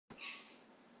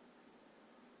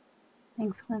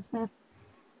Thanks, Elizabeth.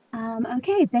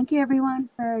 Okay, thank you everyone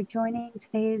for joining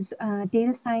today's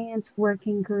data science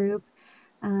working group.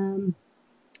 Um,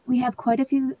 we have quite a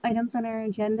few items on our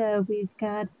agenda. We've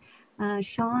got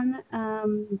Sean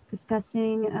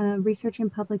discussing research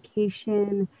and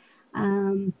publication.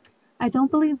 Um, I don't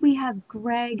believe we have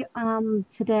Greg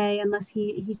today unless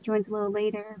he joins a little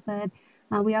later, but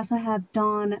we also have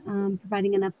Dawn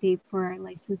providing an update for our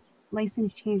license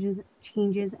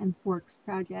changes and forks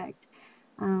project.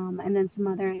 And then some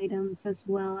other items as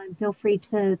well. And feel free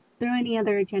to throw any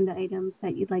other agenda items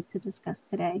that you'd like to discuss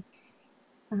today.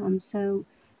 So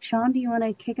Sean, do you want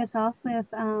to kick us off with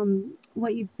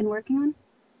what you've been working on?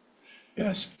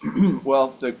 Yes.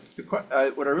 Well, what I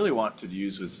really want to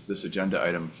use with this agenda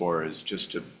item for is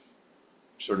just to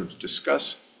sort of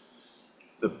discuss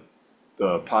the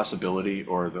the possibility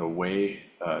or the way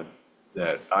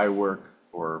that I work.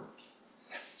 Or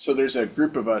so there's a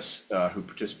group of us who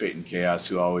participate in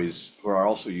CHAOSS who are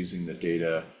also using the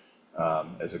data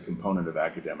as a component of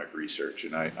academic research,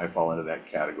 and I fall into that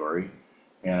category.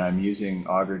 And I'm using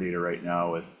Augur data right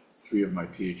now with three of my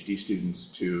PhD students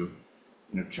to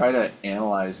try to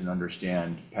analyze and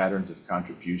understand patterns of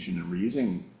contribution, and we're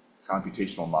using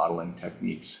computational modeling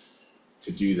techniques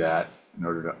to do that in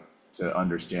order to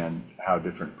understand how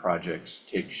different projects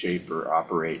take shape or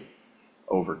operate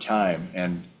over time.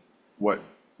 And what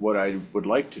what I would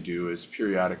like to do is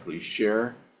periodically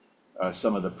share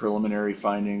some of the preliminary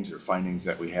findings or findings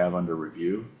that we have under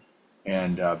review,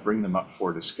 and bring them up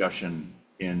for discussion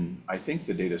in, I think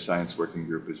the data science working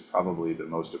group is probably the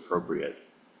most appropriate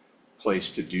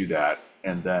place to do that.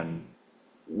 And then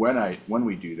when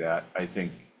we do that, I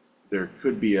think there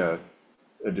could be a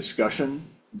discussion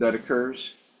that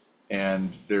occurs,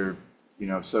 and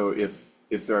so if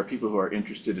there are people who are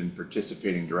interested in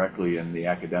participating directly in the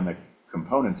academic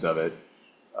components of it,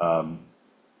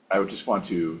 I would just want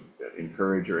to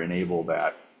encourage or enable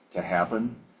that to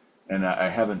happen. And I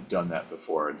haven't done that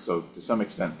before, and so to some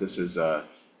extent this is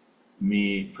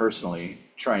me personally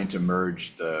trying to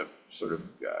merge the sort of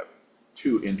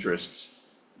two interests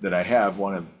that I have.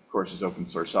 One, of course, is open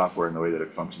source software and the way that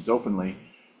it functions openly,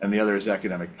 and the other is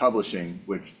academic publishing,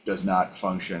 which does not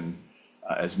function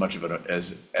as much of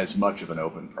an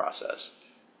open process.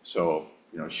 So,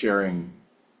 sharing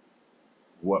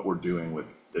what we're doing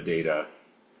with the data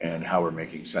and how we're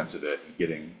making sense of it, and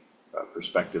getting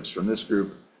perspectives from this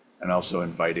group, and also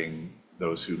inviting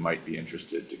those who might be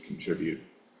interested to contribute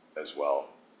as well.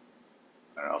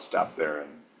 And I'll stop there and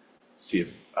see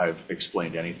if I've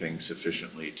explained anything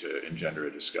sufficiently to engender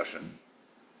a discussion.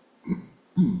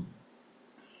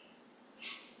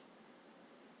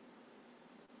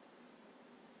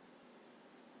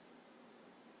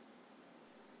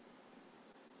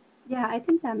 Yeah, I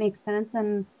think that makes sense.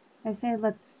 And I say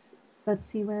let's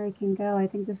see where it can go. I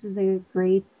think this is a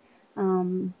great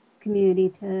community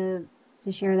to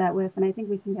share that with, and I think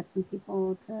we can get some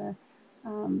people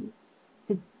um,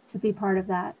 to be part of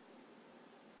that.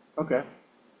 Okay,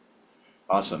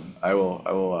 awesome. I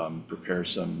will prepare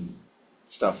some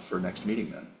stuff for next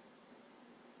meeting then.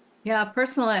 Yeah,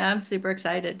 personally, I'm super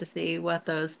excited to see what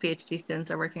those PhD students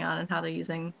are working on and how they're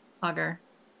using Augur.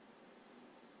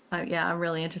 Yeah, I'm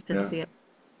really interested to Yeah. see it.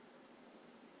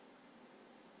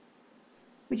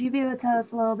 Would you be able to tell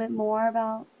us a little bit more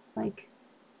about like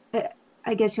I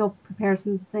I guess you'll prepare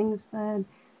some things, but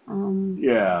um,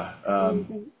 Yeah. what do you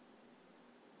think?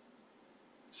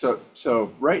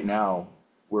 So right now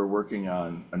we're working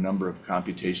on a number of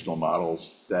computational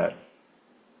models that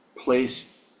place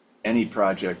any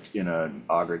project in an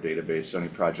Augur database, so any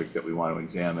project that we want to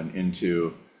examine,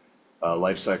 into a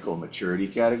life cycle maturity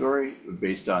category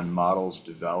based on models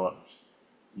developed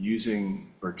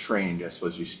using, or trained, I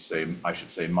suppose I should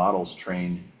say models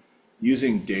trained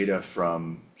using data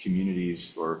from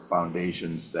communities or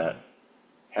foundations that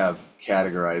have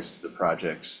categorized the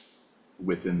projects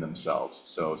within themselves.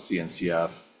 So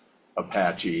CNCF,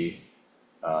 Apache,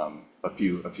 a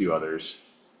few others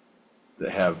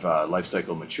that have life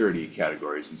cycle maturity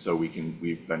categories. And so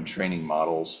we've been training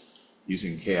models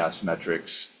using chaos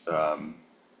metrics,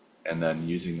 and then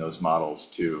using those models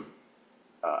to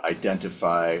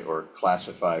identify or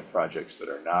classify projects that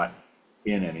are not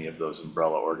in any of those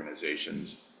umbrella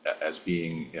organizations as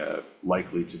being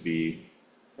likely to be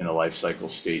in a life cycle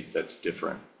state that's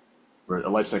different, or a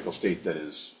life cycle state that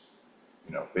is,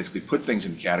 basically put things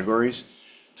in categories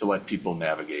to let people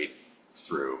navigate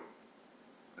through.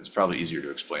 It's probably easier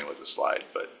to explain with a slide,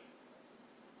 but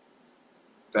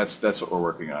that's what we're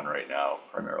working on right now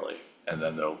primarily. And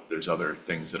then there's other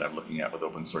things that I'm looking at with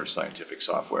open source scientific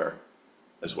software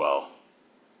as well.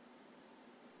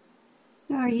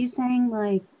 So are you saying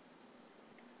like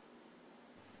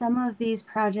some of these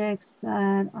projects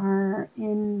that are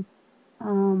in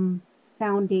um,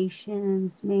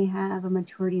 foundations may have a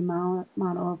maturity model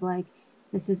of like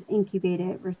this is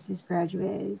incubated versus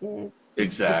graduated versus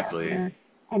Exactly, whatever.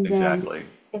 And then exactly.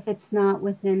 if it's not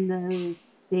within those,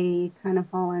 they kind of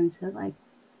fall into like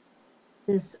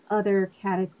this other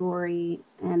category,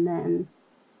 and then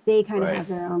they kind of Right, have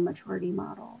their own maturity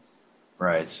models.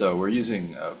 right. So we're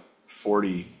using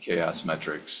 40 chaos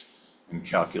metrics and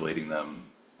calculating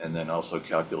them, and then also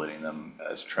calculating them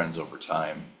as trends over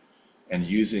time, and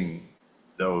using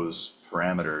those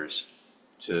parameters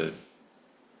to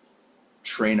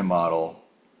train a model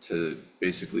to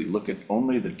basically look at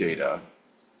only the data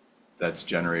that's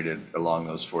generated along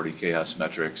those 40 chaos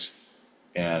metrics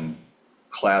and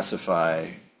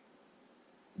classify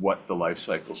what the life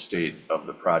cycle state of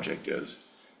the project is.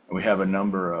 And we have a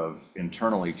number of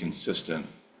internally consistent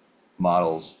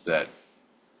models that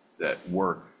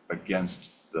work against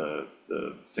the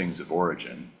things of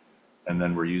origin. And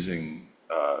then we're using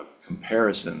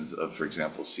comparisons of, for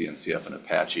example, CNCF and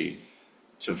Apache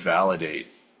to validate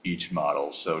each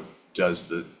model. So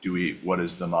what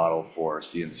is the model for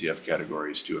CNCF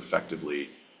categories to effectively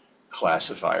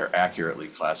classify or accurately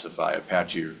classify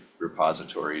Apache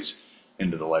repositories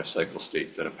into the lifecycle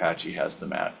state that Apache has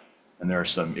them at? And there are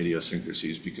some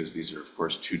idiosyncrasies because these are, of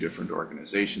course, two different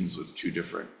organizations with two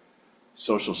different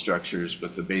social structures,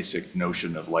 but the basic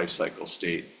notion of lifecycle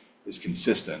state is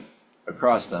consistent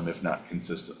across them, if not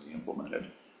consistently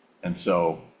implemented. And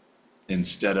so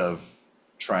instead of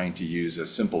trying to use a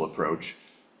simple approach,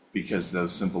 because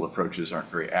those simple approaches aren't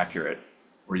very accurate,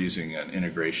 we're using an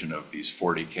integration of these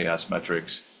 40 chaos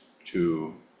metrics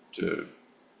to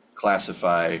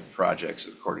classify projects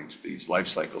according to these life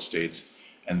cycle states,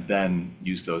 and then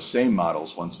use those same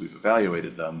models once we've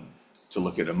evaluated them to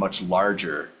look at a much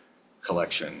larger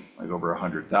collection, like over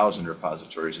 100,000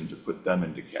 repositories, and to put them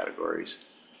into categories.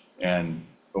 And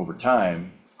over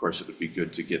time, of course, it would be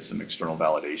good to get some external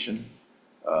validation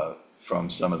from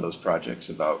some of those projects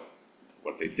about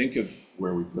what they think of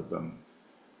where we put them.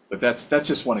 But that's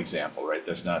just one example, right?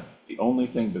 That's not the only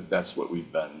thing, but that's what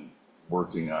we've been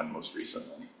working on most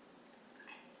recently.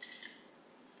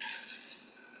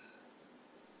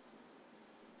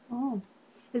 Oh,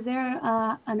 is there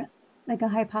like a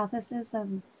hypothesis of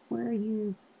where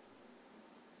you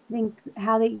think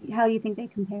how you think they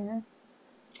compare?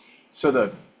 So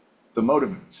the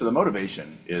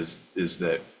motivation is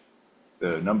that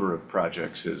the number of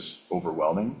projects is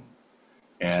overwhelming,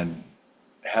 and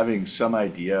having some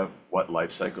idea what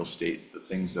life cycle state the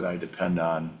things that I depend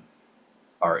on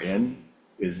are in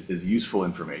is useful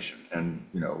information. And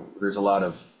there's a lot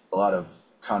of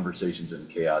conversations in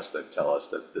chaos that tell us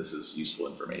that this is useful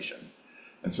information.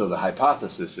 And so the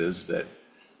hypothesis is that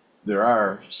there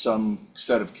are some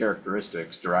set of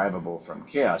characteristics derivable from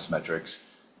chaos metrics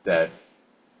that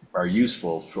are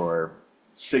useful for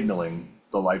signaling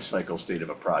the life cycle state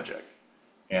of a project.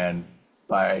 And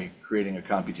by creating a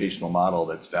computational model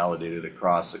that's validated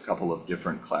across a couple of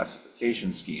different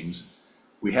classification schemes,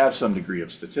 we have some degree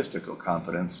of statistical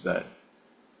confidence that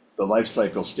the life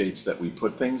cycle states that we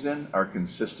put things in are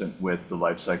consistent with the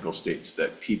life cycle states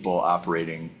that people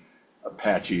operating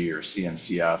Apache or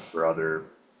CNCF or other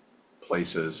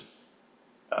places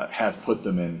have put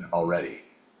them in already.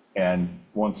 And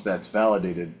once that's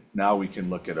validated, now we can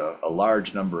look at a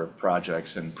large number of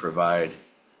projects and provide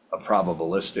a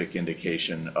probabilistic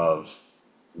indication of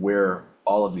where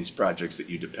all of these projects that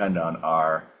you depend on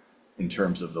are in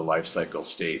terms of the life cycle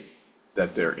state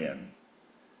that they're in.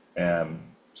 And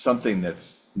something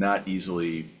that's not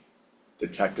easily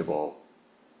detectable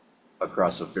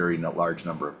across a very large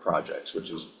number of projects, which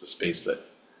is the space that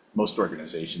most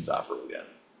organizations operate in.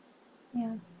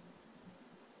 Yeah,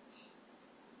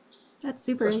 that's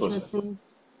So super I suppose, interesting.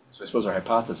 so I suppose our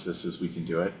hypothesis is we can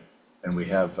do it, and we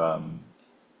have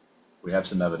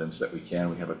some evidence that we can.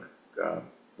 We have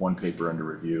one paper under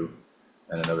review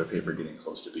and another paper getting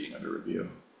close to being under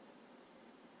review.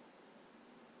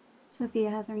 Sophia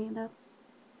has her hand up.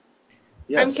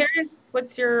 I'm Yes, curious,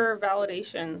 what's your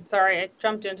validation? Sorry, I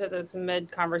jumped into this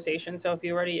mid-conversation, so if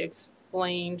you already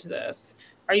explained this,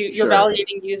 you're sure.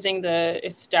 validating using the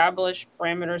established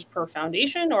parameters per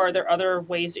foundation, or are there other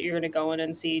ways that you're going to go in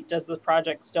and see, does the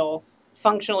project still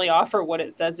functionally offer what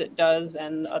it says it does,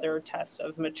 and other tests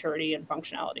of maturity and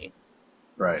functionality?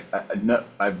 Right.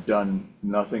 I've done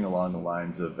nothing along the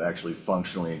lines of actually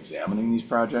functionally examining these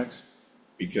projects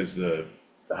because the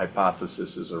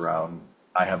hypothesis is around,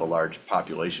 I have a large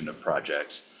population of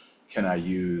projects. Can I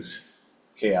use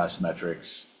chaos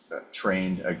metrics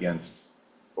trained against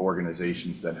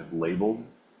organizations that have labeled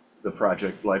the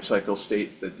project lifecycle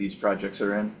state that these projects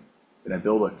are in? Can I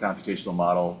build a computational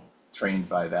model trained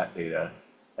by that data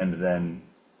and then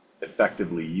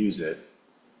effectively use it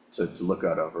to look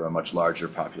out over a much larger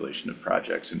population of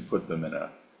projects and put them in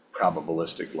a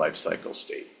probabilistic life cycle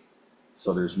state?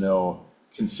 So there's no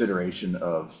consideration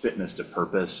of fitness to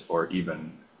purpose or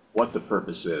even what the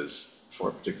purpose is for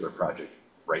a particular project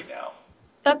right now.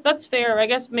 That's fair. I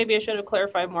guess maybe I should have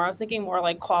clarified more. I was thinking more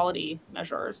like quality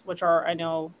measures, which are, I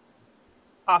know,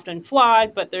 often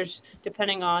flawed, but there's,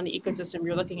 depending on the ecosystem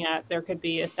you're looking at, there could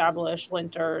be established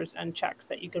linters and checks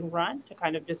that you can run to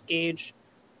kind of just gauge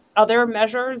other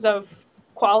measures of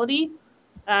quality.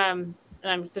 And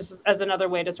just as another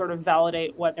way to sort of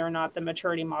validate whether or not the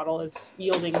maturity model is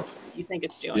yielding what you think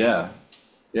it's doing. Yeah,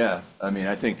 yeah. I mean,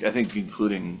 I think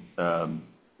including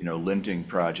linting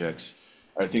projects.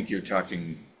 I think you're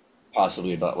talking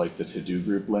possibly about like the to-do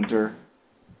group linter.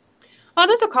 Oh,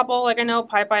 there's a couple. Like I know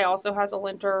PyPy also has a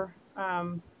linter.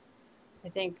 I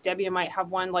think Debbie might have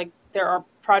one. Like there are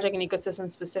project and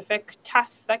ecosystem specific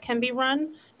tests that can be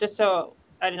run. Just so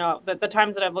I don't know, the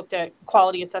times that I've looked at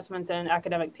quality assessments in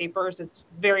academic papers, it's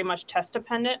very much test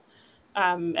dependent.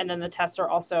 And then the tests are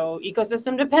also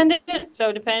ecosystem dependent.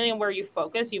 So depending on where you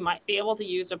focus, you might be able to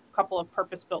use a couple of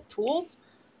purpose-built tools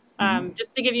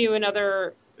just to give you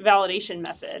another validation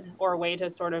method or a way to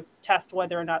sort of test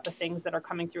whether or not the things that are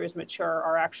coming through as mature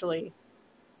are actually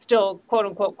still quote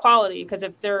unquote quality. Because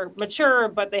if they're mature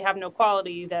but they have no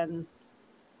quality, then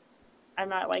I'm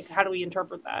not like, how do we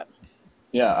interpret that?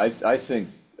 Yeah, I think,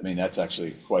 I mean, that's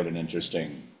actually quite an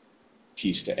interesting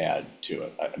piece to add to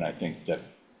it. And I think that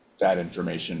that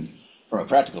information, from a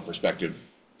practical perspective,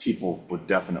 people would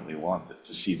definitely want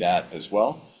to see that as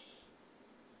well.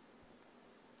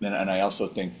 And I also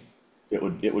think it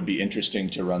would be interesting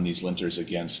to run these linters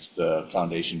against the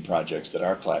foundation projects that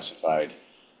are classified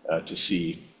to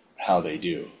see how they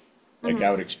do. Like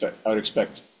I would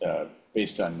expect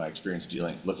based on my experience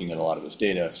looking at a lot of this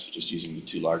data, so just using the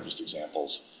two largest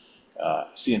examples,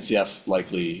 CNCF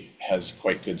likely has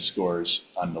quite good scores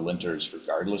on the linters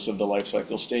regardless of the life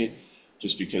cycle state,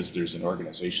 just because there's an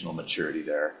organizational maturity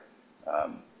there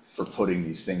for putting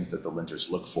these things that the linters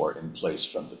look for in place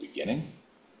from the beginning.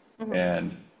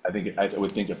 And I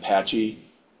would think Apache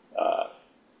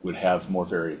would have more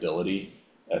variability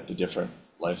at the different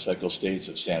life cycle states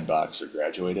of sandbox or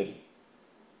graduated,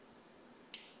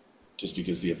 just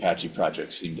because the Apache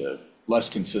projects seem to less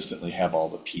consistently have all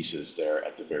the pieces there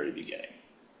at the very beginning.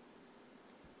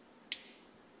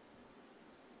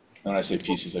 When I say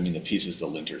pieces, I mean the pieces the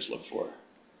linters look for.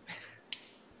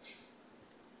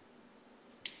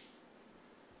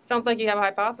 Sounds like you have a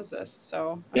hypothesis.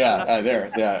 So Yeah,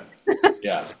 yeah,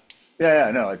 yeah,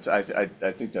 yeah. No, I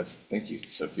think thank you,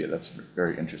 Sophia. That's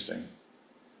very interesting.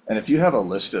 And if you have a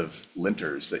list of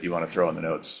linters that you want to throw in the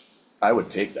notes, I would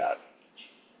take that.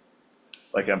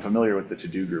 Like I'm familiar with the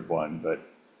to-do group one, but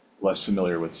less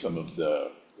familiar with some of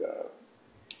the.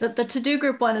 The to-do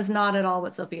group one is not at all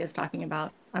what Sophia is talking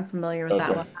about. I'm familiar with that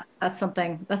Okay. one. That's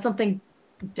something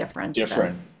different.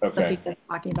 Different. Than Okay. Sophia is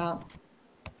talking about.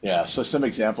 Yeah. So some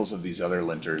examples of these other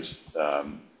linters,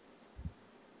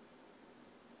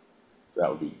 that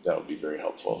would be very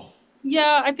helpful.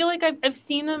 yeah, I feel like I've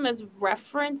seen them as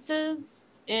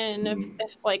references in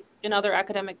if like in other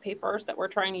academic papers that we're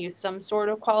trying to use some sort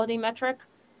of quality metric.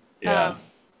 Yeah.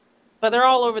 But they're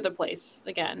all over the place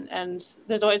again. And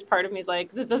there's always part of me is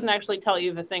like, this doesn't actually tell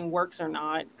you if a thing works or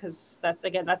not, because that's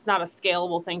not a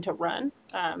scalable thing to run.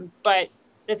 But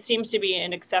it seems to be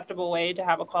an acceptable way to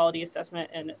have a quality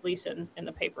assessment, and at least in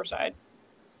the paper side.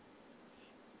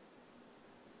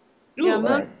 Yeah, Ooh, most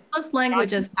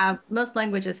right. most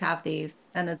languages have these,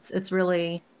 and it's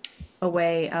really a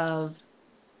way of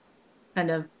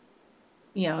kind of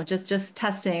just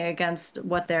testing against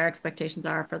what their expectations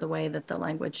are for the way that the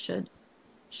language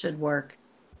should work.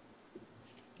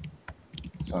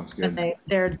 Sounds And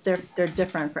good. they're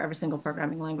different for every single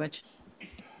programming language.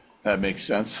 That makes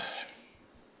sense.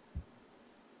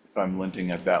 If I'm linting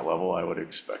at that level, I would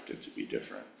expect it to be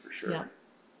different for sure. Yeah.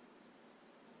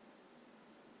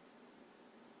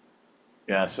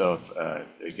 Yeah, so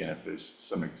if there's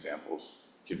some examples,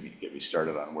 get me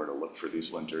started on where to look for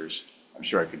these linters. I'm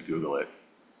sure I could Google it.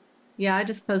 Yeah, I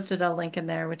just posted a link in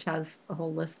there which has a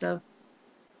whole list of a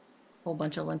whole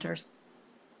bunch of linters.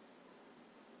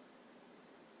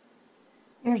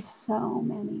 There's so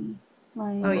many.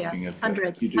 Like, Oh yeah, Looking at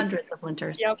hundreds of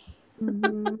linters. Yep.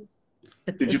 mhm.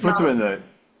 Did you put them in the?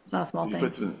 It's not a small Did you thing.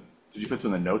 put them? Did you put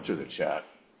them in the notes or the chat?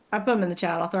 I put them in the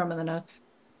chat. I'll throw them in the notes.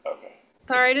 Okay.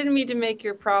 Sorry, I didn't mean to make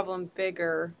your problem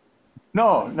bigger.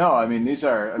 No. I mean,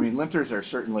 linters are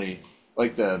certainly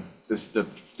like the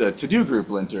the to-do group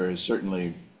linter has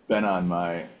certainly been on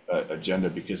my agenda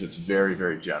because it's very,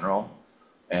 very general.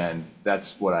 And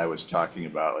that's what I was talking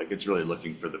about. Like, it's really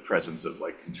looking for the presence of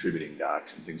like contributing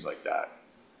docs and things like that.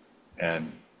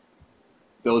 And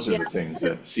those are Yeah, the things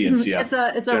that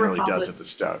CNCF it's a generally does repository. at the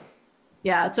start.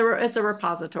 Yeah, it's a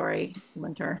repository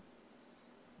linter.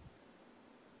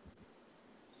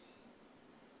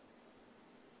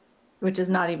 Which is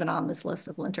not even on this list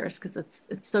of linters because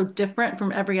it's so different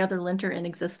from every other linter in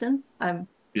existence.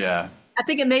 Yeah. I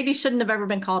think it maybe shouldn't have ever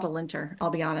been called a linter, I'll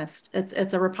be honest.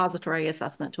 It's a repository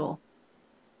assessment tool.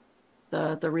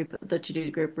 The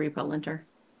to-do group repo linter.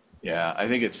 Yeah, I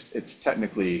think it's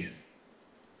technically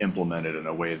implemented in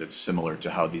a way that's similar to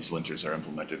how these linters are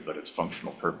implemented, but its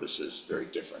functional purpose is very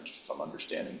different, if I'm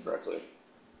understanding correctly.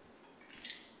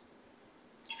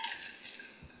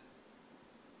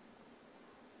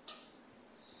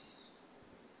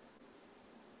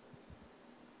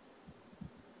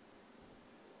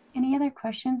 Any other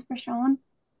questions for Sean?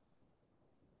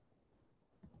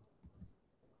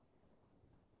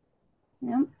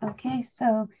 No? Okay,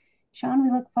 so Sean,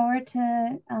 we look forward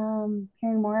to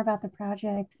hearing more about the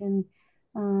project and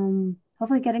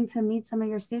hopefully getting to meet some of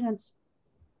your students.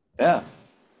 Yeah,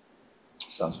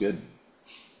 sounds good.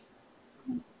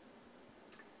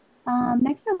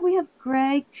 Next up, we have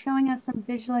Greg showing us some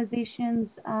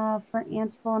visualizations for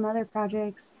Ansible and other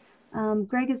projects.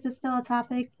 Greg, is this still a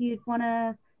topic you'd want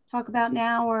to talk about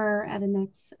now or at a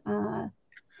next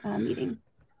meeting?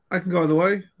 I can go either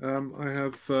way.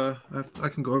 I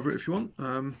can go over it if you want.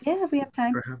 Yeah, we have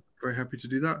time. Very happy to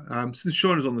do that. Since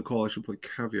Sean is on the call, I should probably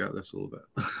caveat this a little bit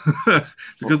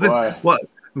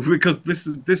because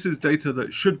this is data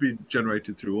that should be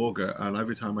generated through Augur, and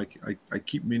every time I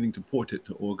keep meaning to port it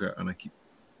to Augur, and I keep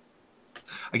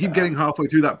getting halfway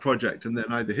through that project, and then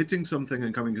either hitting something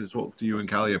and coming to talk to you and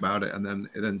Callie about it, and then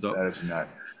it ends up. That is not.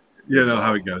 You know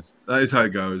how it goes. That is how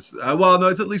it goes. Well, no,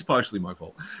 it's at least partially my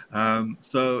fault.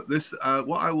 So this,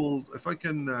 what I will, if I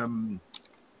can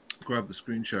grab the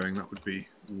screen sharing, that would be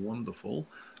wonderful.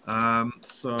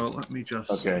 So let me just.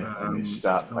 Okay, let me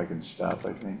stop. I can stop,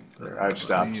 I think. I've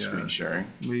stopped screen sharing.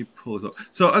 Let me pull it up.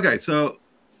 So, okay, so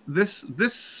this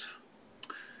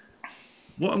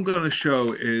what I'm going to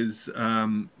show is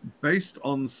based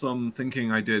on some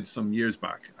thinking I did some years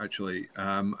back, actually,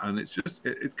 and it's just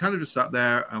it kind of just sat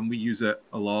there, and we use it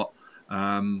a lot,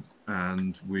 and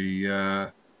we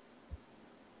haven't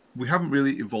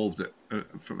really evolved it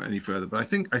from any further. But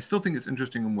I still think it's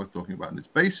interesting and worth talking about, and it's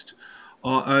based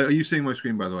on. Are you seeing my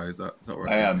screen, by the way? Is that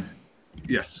right? I am.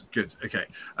 Yes, good. Okay.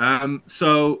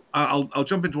 So I'll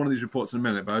jump into one of these reports in a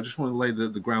minute, but I just want to lay the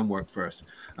groundwork first.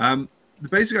 The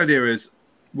basic idea is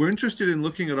we're interested in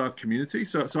looking at our community.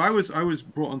 So I was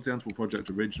brought onto the Ansible project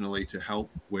originally to help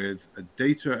with a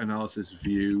data analysis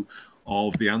view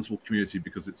of the Ansible community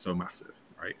because it's so massive,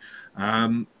 right?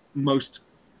 Most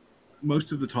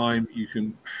of the time you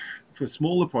can, for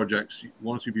smaller projects,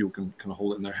 one or two people can kind of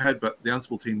hold it in their head, but the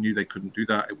Ansible team knew they couldn't do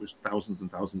that. It was thousands and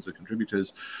thousands of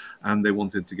contributors, and they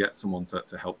wanted to get someone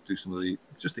to help do some of the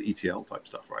ETL type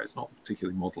stuff, right? It's not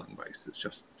particularly modeling based, it's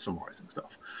just summarizing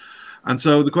stuff. And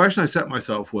so the question I set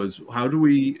myself was, how do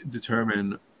we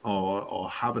determine or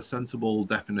have a sensible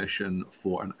definition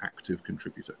for an active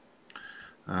contributor?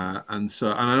 And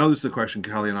I know this is a question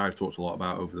Callie and I have talked a lot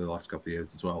about over the last couple of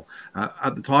years as well.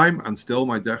 At the time, and still,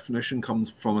 my definition comes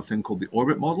from a thing called the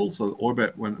Orbit model. So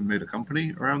Orbit went and made a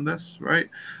company around this, right?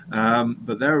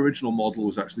 But their original model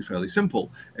was actually fairly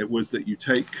simple. It was that you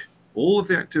take all of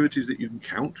the activities that you can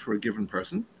count for a given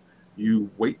person, you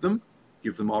weight them,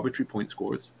 give them arbitrary point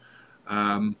scores,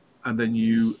 and then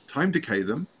you time decay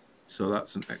them. So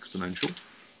that's an exponential.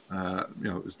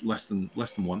 It was less than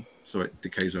one, so it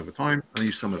decays over time, and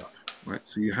you sum it up, right?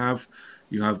 So you have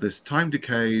this time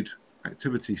decayed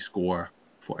activity score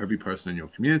for every person in your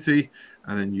community,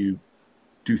 and then you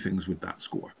do things with that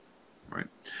score, right?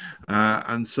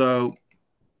 And so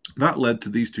that led to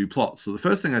these two plots. So the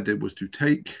first thing I did was to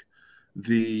take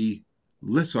the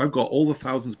list. So I've got all the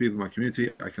thousands of people in my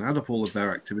community. I can add up all of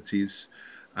their activities,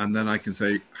 and then I can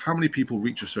say how many people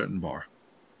reach a certain bar.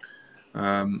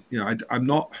 I'm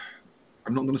not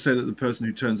going to say that the person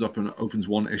who turns up and opens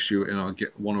one issue in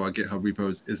one of our GitHub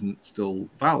repos isn't still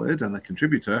valid and a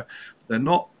contributor. They're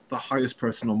not the highest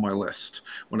person on my list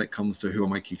when it comes to who are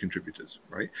my key contributors,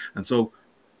 right? And so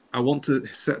I want to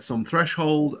set some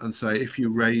threshold and say, if you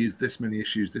raise this many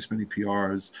issues, this many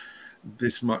PRs,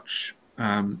 this much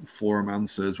forum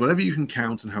answers, whatever you can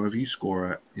count and however you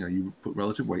score it, you put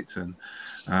relative weights in.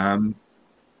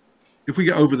 If we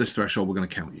get over this threshold, we're going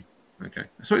to count you. Okay,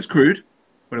 so it's crude,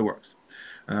 but it works.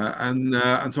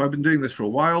 And so I've been doing this for a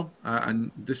while,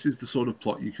 and this is the sort of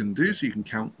plot you can do. So you can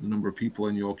count the number of people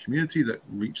in your community that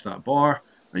reach that bar,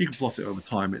 and you can plot it over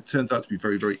time. It turns out to be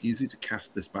very, very easy to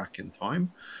cast this back in time,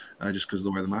 just because of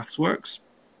the way the maths works.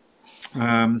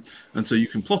 And so you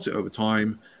can plot it over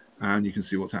time, and you can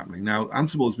see what's happening. Now,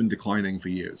 Ansible has been declining for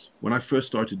years. When I first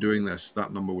started doing this,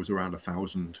 that number was around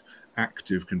 1,000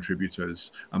 active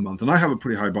contributors a month, and I have a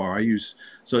pretty high bar. I use,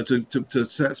 so to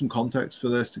set some context for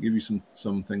this, to give you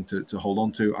something to hold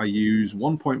on to, I use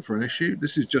 1 point for an issue.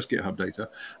 This is just GitHub data.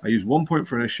 I use 1 point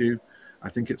for an issue. I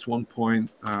think it's 1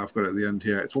 point. I've got it at the end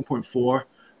here. It's 1.4 for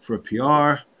a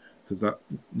PR, because that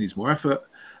needs more effort.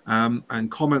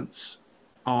 And comments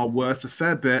are worth a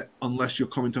fair bit unless you're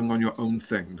commenting on your own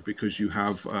thing, because you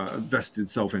have vested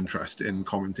self-interest in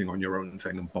commenting on your own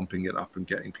thing and bumping it up and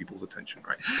getting people's attention,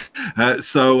 right?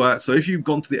 So if you've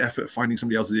gone to the effort of finding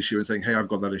somebody else's issue and saying, hey, I've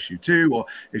got that issue too, or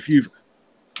if you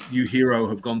hero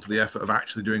have gone to the effort of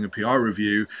actually doing a PR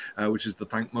review, which is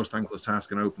the most thankless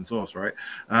task in open source, right?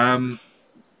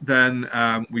 Then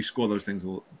we score those things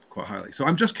quite highly. So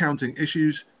I'm just counting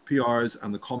issues, PRs,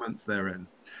 and the comments therein.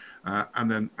 And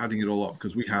then adding it all up,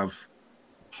 because we have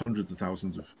hundreds of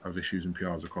thousands of issues and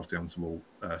PRs across the Ansible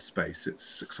space. It's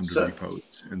 600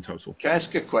 repos in total. Can I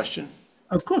ask a question?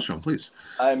 Of course, Sean, please.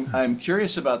 I'm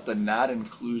curious about the not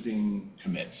including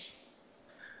commits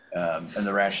and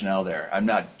the rationale there. I'm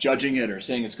not judging it or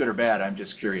saying it's good or bad. I'm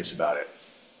just curious about it.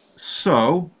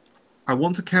 So I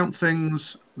want to count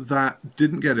things that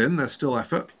didn't get in. There's still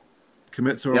effort.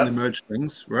 Commits are only merged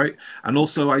things, right? And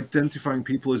also identifying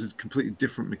people is a completely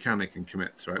different mechanic in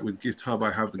commits, right? With GitHub,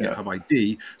 I have the GitHub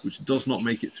ID, which does not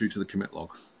make it through to the commit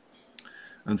log.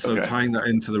 And so tying that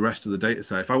into the rest of the data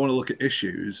set, if I want to look at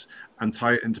issues and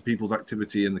tie it into people's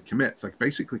activity in the commits, I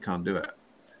basically can't do it.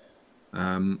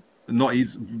 Not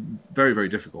easy, very, very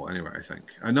difficult anyway, I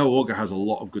think. I know Augur has a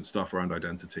lot of good stuff around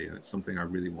identity, and it's something I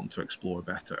really want to explore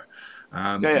better.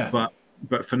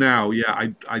 But for now,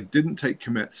 I didn't take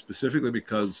commits specifically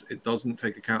because it doesn't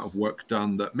take account of work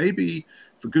done that maybe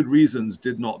for good reasons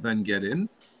did not then get in.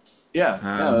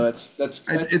 That's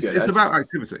good. It's about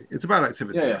activity. It's about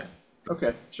activity. Right?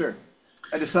 Okay, sure.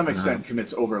 And to some extent,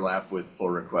 commits overlap with pull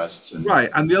requests.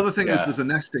 Right, and the other thing is there's a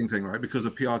nesting thing, right? Because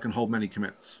a PR can hold many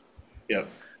commits. Yep.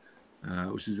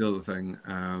 Which is the other thing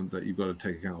that you've got to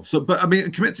take account of. So, but I mean,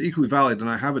 commits are equally valid, and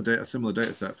I have a similar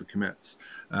data set for commits.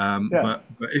 But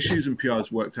issues and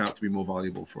PRs worked out to be more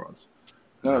valuable for us.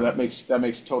 No, that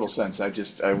makes total sense. I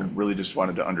really just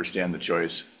wanted to understand the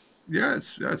choice. Yeah,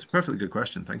 it's a perfectly good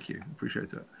question. Thank you,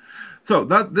 appreciate it. So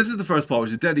this is the first plot, which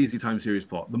is a dead easy time series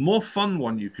plot. The more fun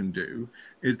one you can do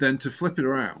is then to flip it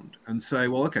around and say,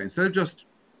 well, okay, instead of just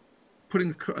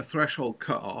putting a threshold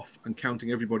cut off and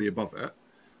counting everybody above it,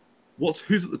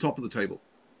 who's at the top of the table,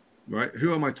 right?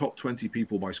 Who are my top 20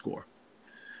 people by score?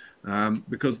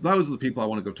 Because those are the people I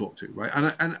want to go talk to, right?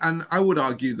 And I would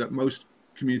argue that most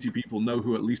community people know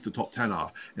who at least the top 10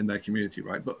 are in their community,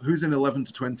 right? But who's in 11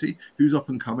 to 20? Who's up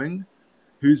and coming?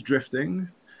 Who's drifting?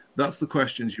 That's the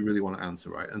questions you really want to answer,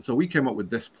 right? And so we came up with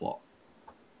this plot.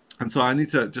 And so I need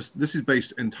to this is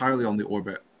based entirely on the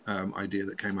Orbit idea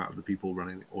that came out of the people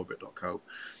running the orbit.co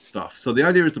stuff. So the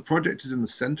idea is the project is in the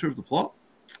center of the plot.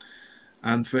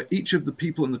 And for each of the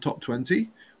people in the top 20,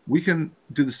 we can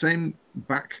do the same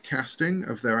back casting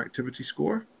of their activity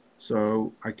score.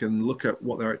 So I can look at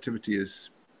what their activity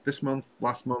is this month,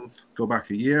 last month, go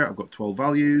back a year. I've got 12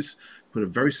 values, put a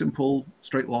very simple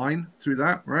straight line through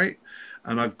that, right?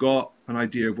 And I've got an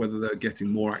idea of whether they're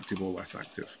getting more active or less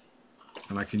active.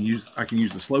 And I can use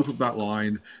the slope of that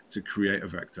line to create a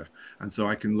vector. And so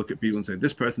I can look at people and say,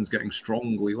 this person's getting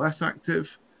strongly less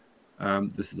active.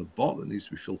 This is a bot that needs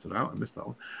to be filtered out. I missed that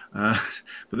one.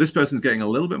 But this person's getting a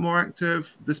little bit more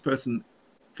active. This person,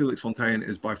 Felix Fontaine,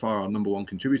 is by far our #1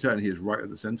 contributor, and he is right at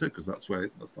the center because that's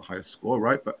the highest score,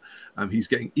 right? But he's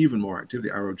getting even more active.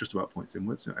 The arrow just about points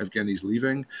inwards. Evgeny's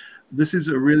leaving. This is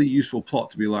a really useful plot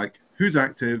to be like, who's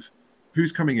active?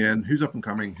 Who's coming in? Who's up and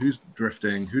coming? Who's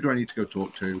drifting? Who do I need to go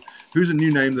talk to? Who's a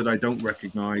new name that I don't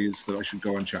recognize that I should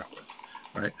go and chat with?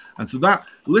 Right. And so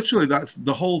that's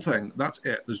the whole thing. That's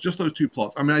it. There's just those two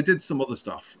plots. I mean, I did some other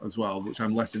stuff as well, which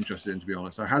I'm less interested in, to be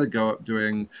honest. I had a go at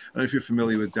doing, I don't know if you're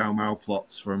familiar with DAO Mao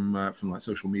plots from like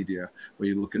social media, where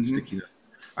you look at stickiness.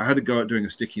 I had to go at doing a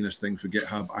stickiness thing for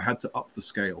GitHub. I had to up the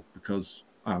scale because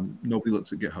nobody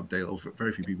looks at GitHub daily, or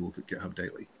very few people look at GitHub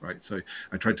daily, right? So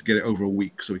I tried to get it over a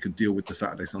week so we could deal with the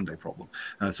Saturday Sunday problem.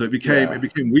 So it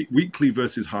became weekly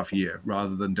versus half year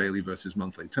rather than daily versus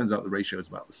monthly. Turns out the ratio is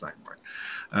about the same,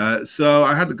 right? So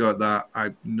I had to go at that. I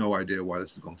have no idea why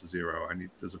this has gone to 0.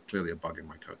 There's clearly a bug in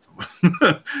my code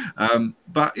somewhere.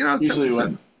 But you know,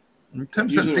 usually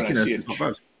 10% stickiness is not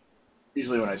bad.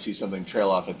 Usually when I see something trail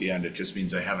off at the end, it just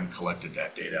means I haven't collected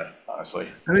that data, honestly.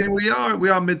 I mean, we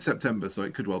are mid-September, so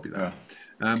it could well be that.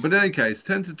 Yeah. But in any case,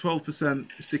 10 to 12%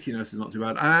 stickiness is not too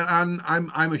bad. And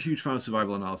I'm a huge fan of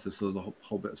survival analysis, so there's a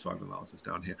whole bit of survival analysis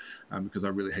down here, because I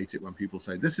really hate it when people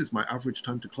say, this is my average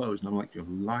time to close. And I'm like, you're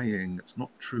lying. It's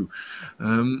not true.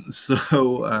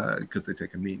 Because they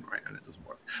take a mean, right? And it doesn't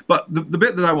work. But the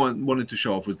bit that I wanted to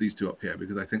show off was these two up here,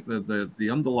 because I think the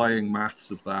underlying maths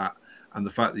of that, and the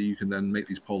fact that you can then make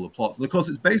these polar plots. And of course,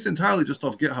 it's based entirely just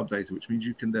off GitHub data, which means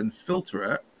you can then filter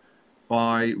it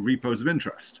by repos of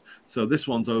interest. So this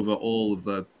one's over all of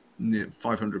the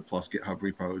 500 plus GitHub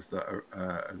repos that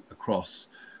are across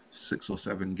 6 or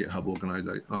 7 GitHub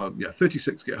organizations.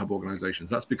 36 GitHub organizations.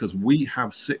 That's because we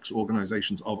have 6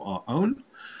 organizations of our own.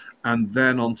 And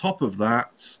then on top of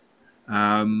that,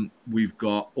 we've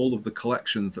got all of the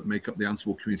collections that make up the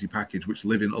Ansible community package, which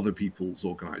live in other people's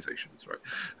organizations,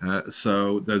 right?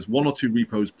 So there's 1 or 2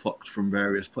 repos plucked from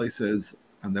various places,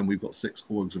 and then we've got 6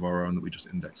 orgs of our own that we just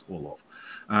index all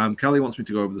of. Kelly wants me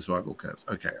to go over the survival curves.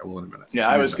 Okay, I will in a minute. Yeah,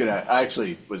 I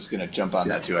actually was gonna jump on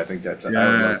that too. I think that's,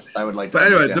 I would like to.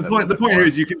 But anyway, the point here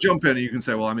is you can jump in and you can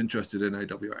say, well, I'm interested in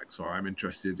AWX, or I'm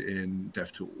interested in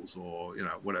DevTools, or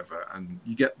whatever, and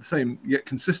you get the same, yet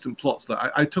consistent plots.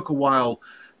 That I took a while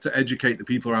to educate the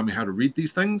people around me how to read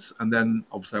these things, and then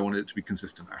obviously I wanted it to be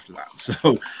consistent after that.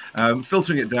 So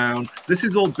filtering it down. This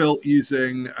is all built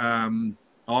using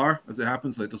R, as it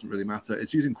happens, so it doesn't really matter.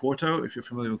 It's using Quarto, if you're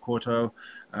familiar with Quarto,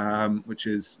 which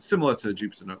is similar to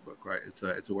Jupyter Notebook, right? It's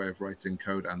a way of writing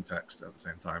code and text at the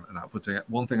same time and outputting it.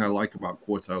 One thing I like about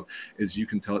Quarto is you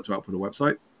can tell it to output a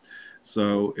website.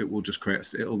 So it will just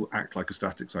it'll act like a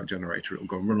static site generator. It'll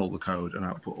go and run all the code and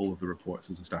output all of the reports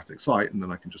as a static site, and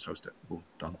then I can just host it. Boom,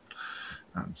 done.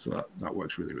 So that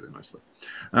works really, really nicely.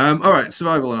 All right,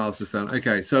 survival analysis then.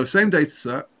 Okay, so same data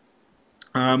set.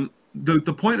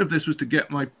 The point of this was to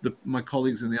get my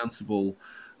colleagues in the Ansible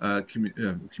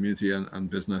community and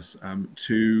business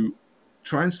to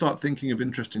try and start thinking of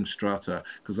interesting strata,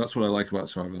 because that's what I like about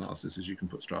survival analysis is you can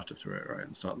put strata through it, right,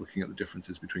 and start looking at the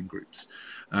differences between groups.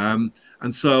 And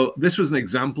so this was an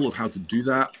example of how to do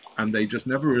that, and they just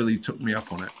never really took me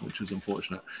up on it, which is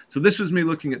unfortunate. So this was me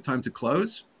looking at time to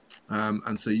close.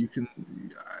 And so you can,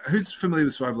 who's familiar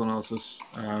with survival analysis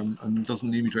and doesn't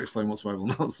need me to explain what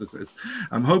survival analysis is?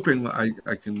 I'm hoping that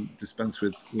I can dispense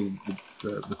with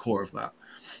the core of that.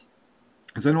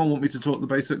 Does anyone want me to talk the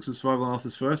basics of survival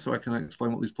analysis first so I can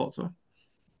explain what these plots are?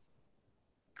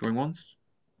 Going once?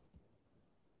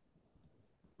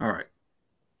 All right.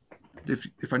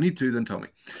 If I need to, then tell me.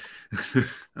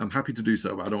 I'm happy to do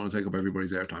so, but I don't want to take up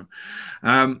everybody's airtime.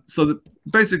 So the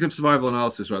basic of survival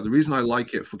analysis, right? The reason I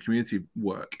like it for community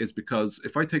work is because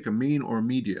if I take a mean or a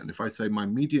median, if I say my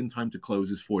median time to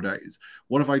close is 4 days,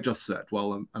 what have I just said?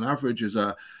 Well, an average is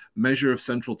a measure of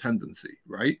central tendency,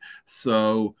 right?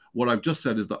 So what I've just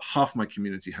said is that half my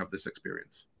community have this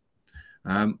experience.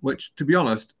 Which, to be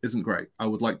honest, isn't great. I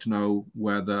would like to know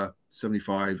where the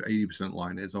 75, 80%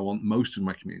 line is. I want most of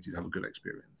my community to have a good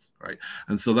experience, right?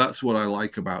 And so that's what I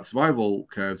like about survival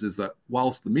curves is that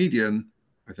whilst the median,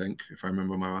 I think, if I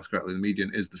remember my math correctly, the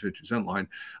median is the 50% line,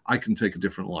 I can take a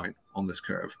different line on this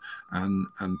curve and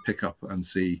pick up and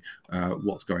see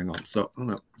what's going on. So I'm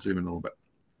going to zoom in a little bit.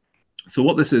 So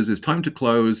what this is time to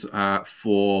close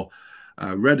for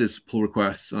red is pull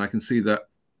requests, and I can see that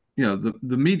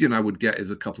the median I would get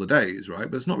is a couple of days, right?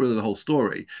 But it's not really the whole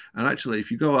story. And actually, if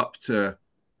you go up to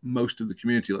most of the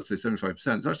community, let's say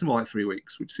 75%, it's actually more like 3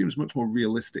 weeks, which seems much more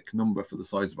realistic number for the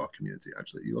size of our community.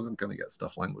 Actually, you're going to get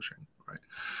stuff languishing,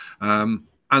 right?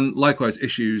 And likewise,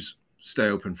 issues stay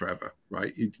open forever,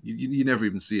 right? You never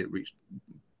even see it reach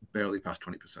barely past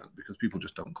 20% because people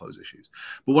just don't close issues.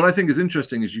 But what I think is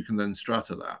interesting is you can then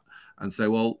strata that and say,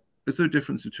 well, is there a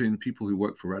difference between people who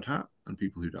work for Red Hat and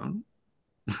people who don't?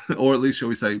 Or at least, shall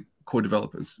we say, core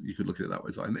developers. You could look at it that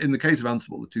way. So in the case of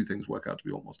Ansible, the two things work out to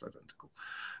be almost identical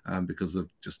because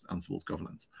of just Ansible's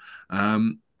governance.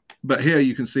 But here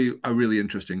you can see a really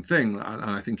interesting thing,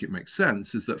 and I think it makes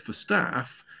sense, is that for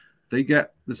staff,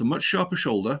 there's a much sharper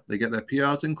shoulder. They get their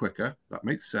PRs in quicker. That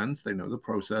makes sense. They know the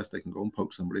process. They can go and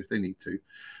poke somebody if they need to.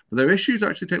 But their issues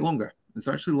actually take longer. It's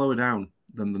actually lower down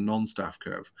than the non-staff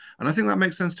curve. And I think that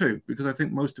makes sense too, because I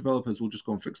think most developers will just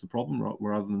go and fix the problem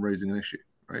rather than raising an issue,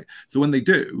 right? So when they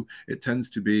do, it tends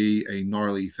to be a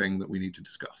gnarly thing that we need to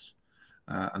discuss.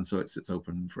 And so it's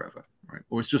open forever, right?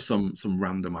 Or it's just some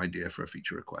random idea for a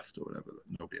feature request or whatever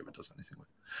that nobody ever does anything with.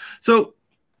 So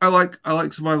I like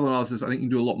survival analysis. I think you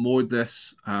can do a lot more with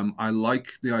this. I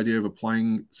like the idea of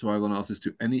applying survival analysis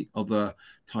to any other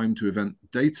time to event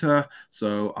data.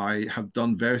 So I have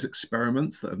done various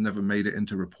experiments that have never made it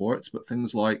into reports, but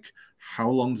things like how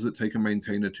long does it take a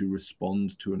maintainer to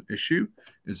respond to an issue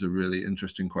is a really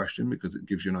interesting question, because it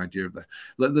gives you an idea of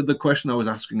the question I was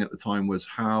asking at the time was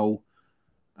how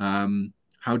do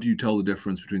you tell the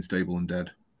difference between stable and dead?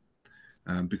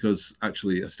 Because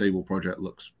actually a stable project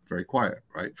looks very quiet,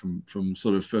 right? From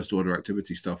sort of first order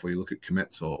activity stuff where you look at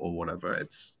commits or whatever,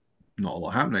 it's not a lot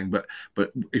happening. But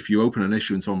if you open an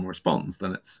issue and someone responds,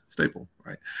 then it's stable,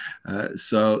 right?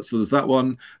 So there's that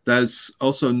one. There's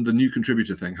also the new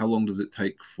contributor thing. How long does it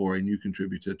take for a new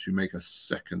contributor to make a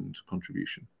second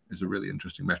contribution? Is a really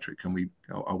interesting metric.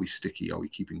 Are we sticky? Are we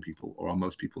keeping people, or are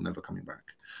most people never coming back?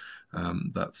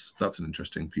 That's an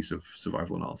interesting piece of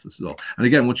survival analysis as well. And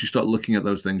again, once you start looking at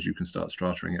those things, you can start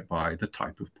strataing it by the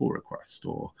type of pull request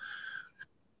or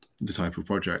the type of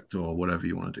project or whatever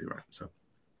you want to do, right? So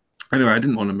anyway, I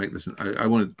didn't want to make this.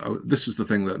 This was the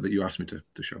thing that you asked me to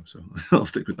show, so I'll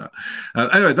stick with that.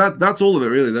 Anyway, that's all of it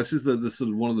really. This is the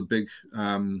sort of one of the big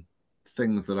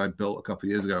things that I built a couple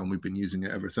of years ago, and we've been using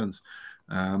it ever since.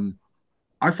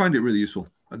 I find it really useful.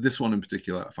 This one in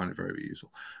particular, I find it very, very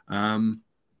useful.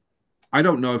 I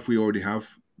don't know if we already have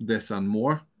this and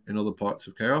more in other parts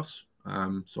of CHAOSS,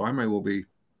 so I may well be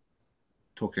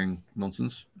talking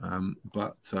nonsense,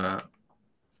 but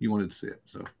you wanted to see it,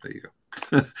 so there you go.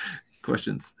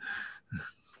 Questions?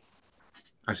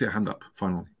 I see a hand up,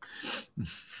 finally.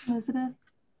 Elizabeth?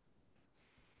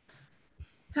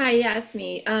 Hi, yeah, it's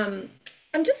me.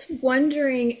 I'm just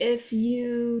wondering if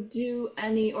you do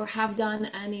any or have done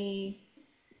any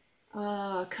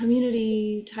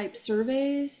community type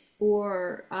surveys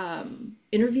or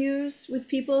interviews with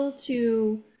people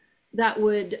that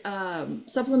would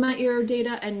supplement your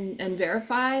data and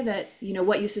verify that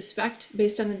what you suspect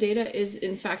based on the data is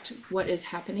in fact what is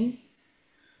happening.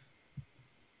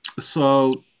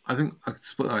 So I think I could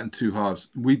split that in two halves.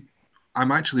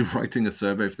 I'm actually writing a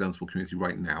survey for the Ansible community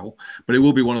right now, but it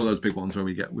will be one of those big ones where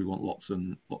we want lots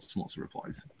and lots of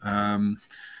replies.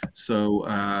 That's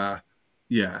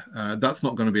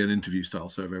not going to be an interview style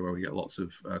survey where we get lots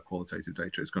of qualitative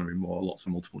data. It's going to be more lots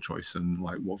of multiple choice and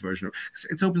like what version of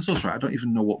it's open source, right? I don't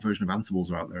even know what version of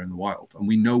Ansibles are out there in the wild, and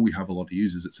we know we have a lot of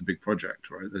users. It's a big project,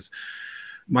 right?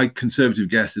 My conservative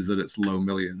guess is that it's low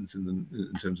millions in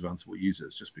terms of Ansible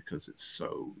users, just because it's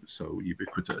so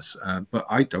ubiquitous. But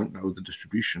I don't know the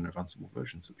distribution of Ansible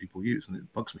versions that people use, and it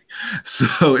bugs me.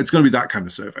 So it's going to be that kind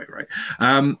of survey, right?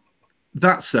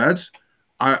 That said,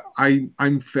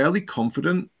 I'm fairly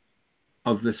confident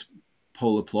of this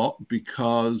polar plot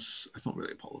because it's not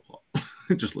really a polar plot.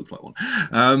 It just looks like one.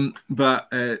 But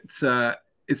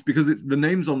it's because the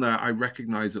names on there, I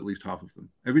recognize at least half of them.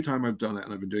 Every time I've done it,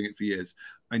 and I've been doing it for years,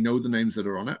 I know the names that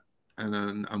are on it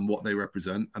and what they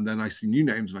represent. And then I see new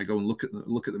names and I go and look at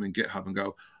them in GitHub and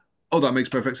go, oh, that makes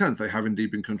perfect sense. They have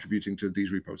indeed been contributing to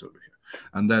these repos over here.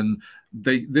 And then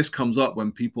this comes up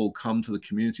when people come to the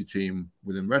community team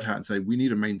within Red Hat and say, we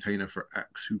need a maintainer for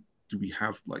X. Who do we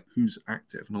have? Like, who's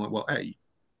active? And I'm like, well, A,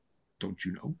 don't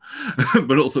you know?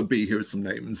 But also B, here are some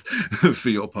names for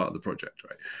your part of the project,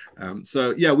 right?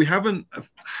 So yeah, we haven't,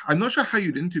 I'm not sure how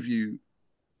you'd interview.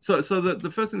 So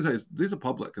the first thing to say is these are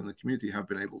public and the community have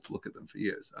been able to look at them for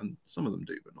years, and some of them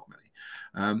do, but not many.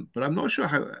 But I'm not sure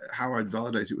how I'd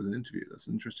validate it with an interview. That's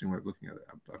an interesting way of looking at it.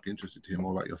 I'd be interested to hear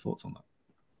more about your thoughts on that.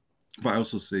 But I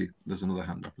also see there's another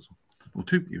hand up as well, or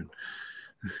two even.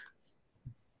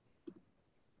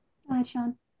 Go ahead,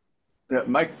 Sean. Yeah,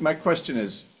 my question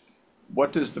is,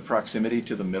 what does the proximity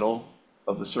to the middle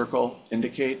of the circle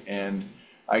indicate? And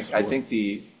I think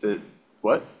the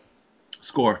what?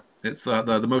 Score. It's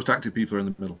the most active people are in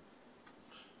the middle.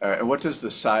 And what does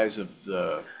the size of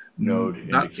the node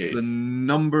indicate? That's the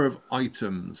number of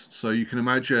items. So you can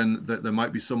imagine that there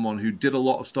might be someone who did a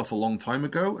lot of stuff a long time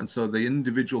ago, and so the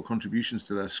individual contributions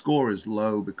to their score is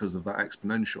low because of that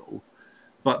exponential.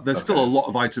 But there's still a lot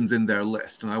of items in their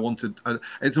list, and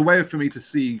it's a way for me to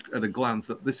see at a glance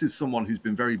that this is someone who's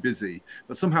been very busy,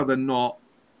 but somehow they're not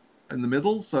in the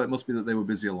middle, so it must be that they were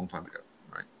busy a long time ago,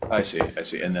 right? I see.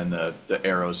 And then the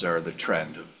arrows are the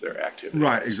trend of their activity.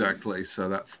 Right, exactly. So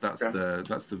that's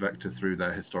the vector through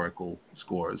their historical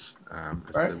scores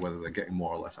as to whether they're getting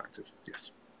more or less active.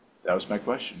 Yes. That was my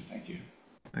question. Thank you.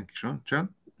 Thank you, Sean. Jan?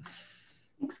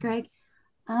 Thanks, Greg.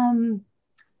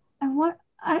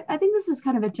 I think this is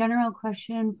kind of a general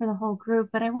question for the whole group,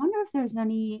 but I wonder if there's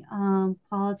any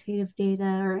qualitative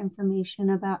data or information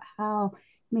about how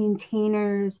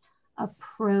maintainers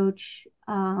approach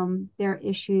their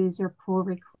issues or pull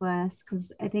requests.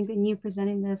 Because I think in you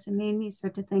presenting this, it made me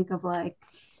start to think of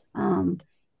um,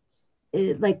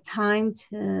 like time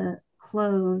to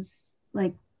close,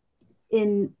 like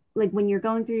in like when you're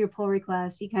going through your pull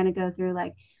requests, you kind of go through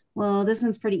like, well, this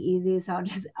one's pretty easy, so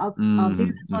I'll do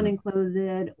this one Mm-hmm. and close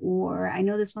it, or I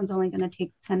know this one's only going to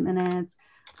take 10 minutes.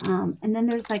 And then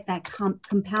there's like that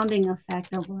compounding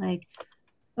effect of like,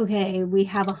 okay, we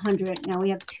have 100, now we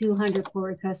have 200 pull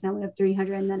requests, now we have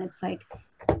 300, and then it's like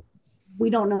we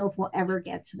don't know if we'll ever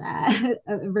get to that,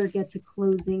 ever get to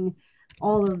closing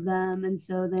all of them. And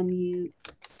so then you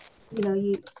know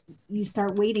you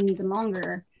start waiting even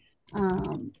longer.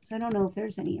 So I don't know if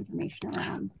there's any information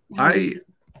around how the I team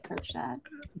approach that.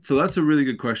 So that's a really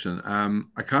good question.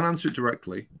 I can't answer it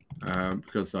directly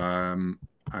because I'll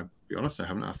be honest, I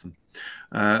haven't asked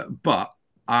them. But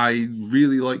I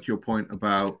really like your point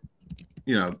about,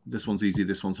 you know, this one's easy,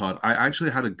 this one's hard. I actually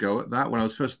had a go at that when I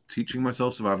was first teaching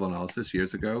myself survival analysis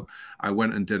years ago. I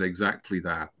went and did exactly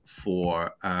that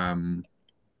for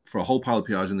a whole pile of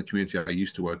PRs in the community I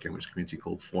used to work in, which is a community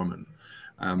called Foreman.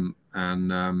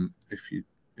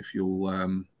 If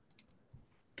you'll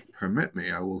permit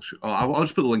me, I will. I'll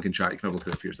just put the link in chat. You can have a look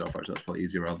at it for yourself. Actually, that's probably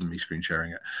easier rather than me screen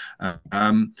sharing it.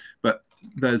 But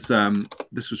there's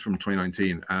this was from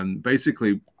 2019, and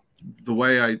basically the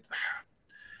way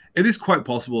it is quite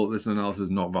possible that this analysis is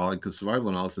not valid because survival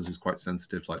analysis is quite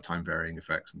sensitive to like time varying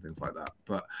effects and things like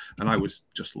that. And I was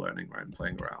just learning, right, and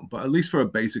playing around. But at least for a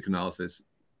basic analysis,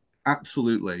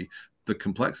 absolutely, the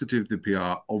complexity of the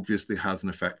PR obviously has an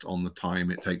effect on the time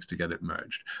it takes to get it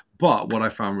merged. But what I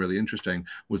found really interesting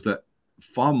was that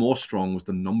far more strong was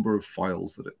the number of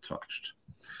files that it touched.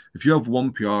 If you have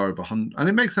one PR of 100, and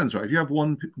it makes sense, right? If you have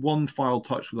one file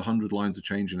touched with 100 lines of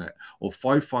change in it, or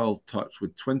 5 files touched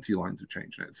with 20 lines of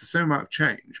change in it, it's the same amount of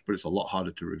change, but it's a lot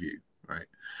harder to review, right?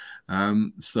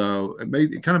 So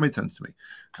it kind of made sense to me.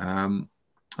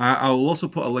 I'll also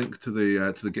put a link to the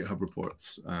GitHub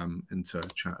reports into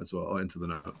chat as well, or into the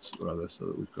notes rather, so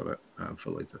that we've got it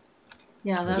for later.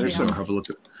 Yeah, that'd be some- helpful. Have a look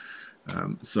at.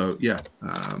 So yeah,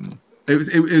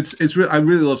 it's I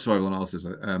really love survival analysis,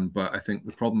 but I think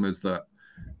the problem is that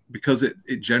because it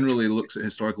generally looks at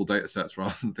historical data sets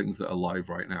rather than things that are live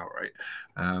right now, right?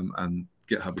 And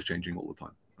GitHub is changing all the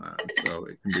time, so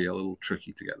it can be a little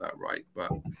tricky to get that right, but.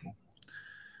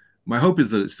 My hope is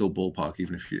that it's still ballpark,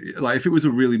 even if it was a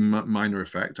really minor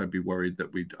effect, I'd be worried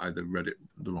that we'd either read it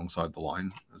the wrong side of the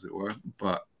line, as it were.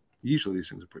 But usually these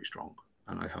things are pretty strong,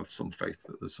 and I have some faith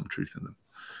that there's some truth in them.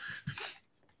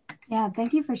 Yeah,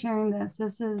 thank you for sharing this.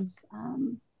 This is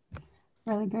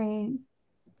really great.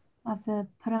 I'll have to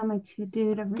put on my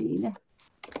to-do to read.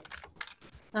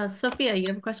 Sophia, you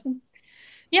have a question?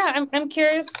 Yeah, I'm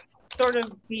curious sort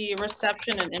of the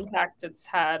reception and impact it's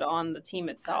had on the team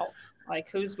itself. Like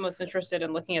who's most interested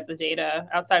in looking at the data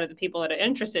outside of the people that are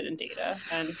interested in data,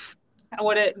 and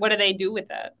what do they do with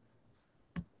that?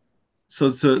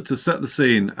 So to set the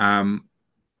scene,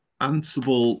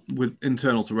 Ansible, with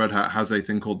internal to Red Hat, has a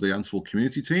thing called the Ansible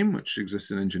Community Team, which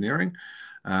exists in engineering.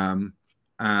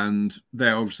 And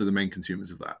they're obviously the main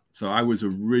consumers of that. So I was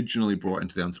originally brought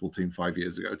into the Ansible team 5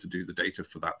 years ago to do the data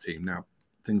for that team. Now,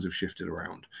 things have shifted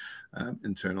around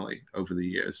internally over the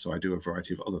years. So I do a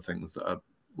variety of other things that are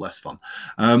less fun.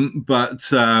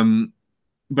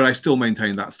 But I still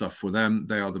maintain that stuff for them.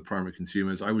 They are the primary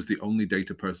consumers. I was the only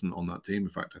data person on that team. In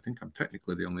fact, I think I'm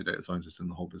technically the only data scientist in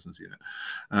the whole business unit.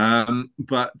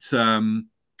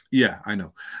 Yeah, I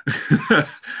know.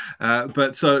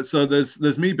 But so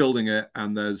there's me building it,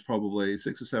 and there's probably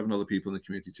 6 or 7 other people in the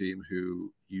community team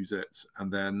who use it. And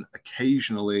then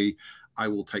occasionally I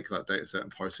will take that data set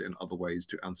and parse it in other ways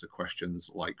to answer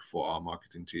questions, like for our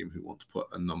marketing team who want to put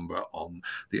a number on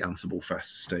the Ansible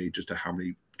Fest stage as to how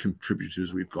many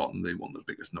contributors we've got, and they want the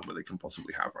biggest number they can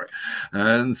possibly have, right?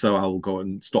 And so I'll go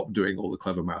and stop doing all the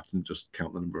clever math and just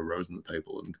count the number of rows in the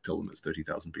table and tell them it's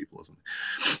 30,000 people or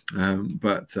something.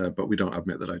 But we don't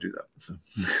admit that I do that. So.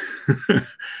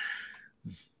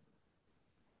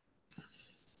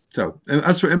 So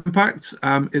as for impact,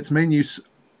 its main use,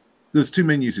 there's 2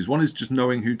 main uses. One is just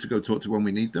knowing who to go talk to when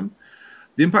we need them.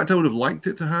 The impact I would have liked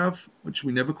it to have, which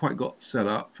we never quite got set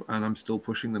up, and I'm still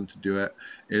pushing them to do it,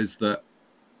 is that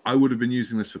I would have been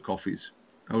using this for coffees.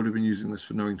 I would have been using this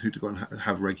for knowing who to go and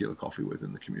have regular coffee with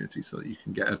in the community, so that you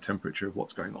can get a temperature of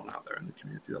what's going on out there in the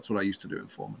community. That's what I used to do in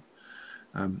Foreman.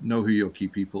 Know who your key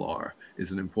people are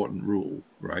is an important rule,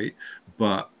 right?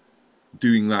 But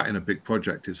doing that in a big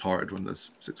project is hard when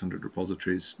there's 600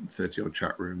 repositories, 30 odd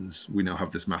chat rooms. We now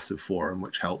have this massive forum,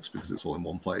 which helps because it's all in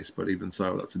one place. But even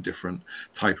so, that's a different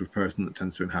type of person that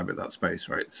tends to inhabit that space,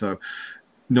 right? So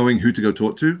knowing who to go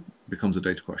talk to becomes a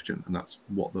data question, and that's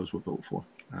what those were built for.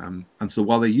 And so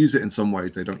while they use it in some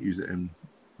ways, they don't use it, in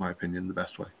my opinion, the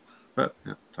best way. But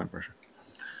yeah, time pressure.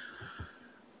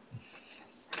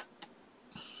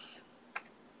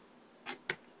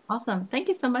 Awesome. Thank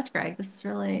you so much, Greg. This is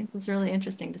really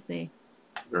interesting to see.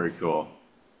 Very cool.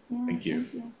 Yeah, Thank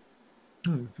you.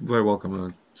 Very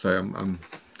welcome. So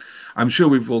I'm sure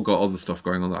we've all got other stuff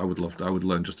going on that I would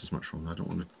learn just as much from. I don't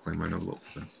want to claim I know lots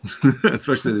of things,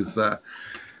 especially this. No,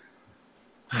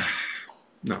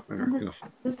 enough.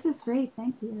 This is great.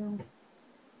 Thank you.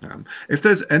 If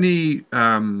there's any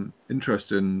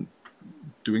interest in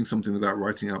doing something with that,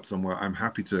 writing up somewhere, I'm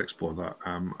happy to explore that.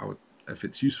 If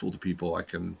it's useful to people, I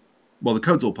can. Well, the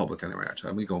code's all public anyway. Actually,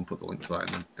 let me go and put the link to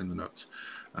that in the notes,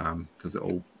 because it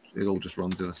all just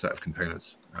runs in a set of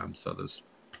containers. So there's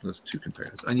 2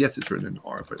 containers, and yes, it's written in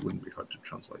R, but it wouldn't be hard to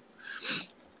translate.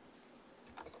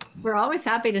 We're always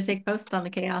happy to take posts on the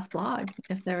CHAOSS blog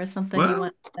if there is something you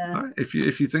want to. If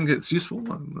you think it's useful,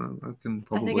 I can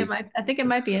probably. I think it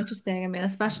might be interesting. I mean,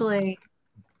 especially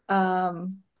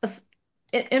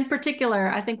in particular,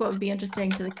 I think what would be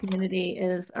interesting to the community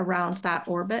is around that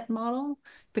orbit model,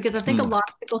 because I think a lot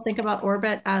of people think about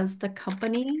orbit as the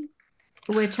company,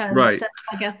 which has right.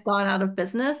 I guess gone out of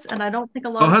business, and I don't think a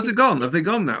lot. Has it gone? Have they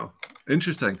gone now?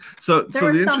 Interesting. So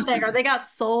there was something, or they got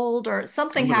sold, or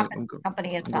something happened to the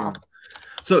company itself.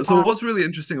 So what's really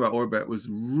interesting about Orbit was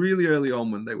really early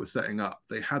on when they were setting up,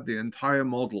 they had the entire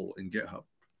model in GitHub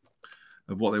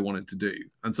of what they wanted to do.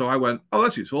 And so I went, oh,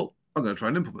 that's useful. I'm going to try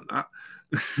and implement that.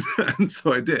 And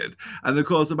so I did. And of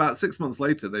course, about 6 months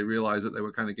later, they realized that they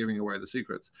were kind of giving away the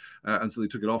secrets. And so they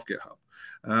took it off GitHub.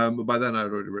 But by then,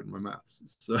 I'd already written my maths,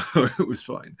 so it was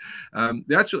fine.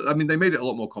 They made it a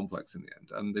lot more complex in the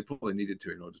end, and they probably needed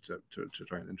to in order to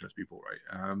try and interest people, right?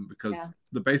 Because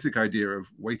the basic idea of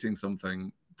weighting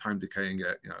something, time decaying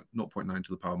it, 0.9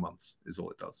 to the power months is all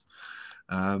it does,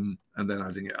 and then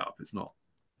adding it up. It's not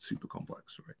super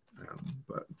complex, right?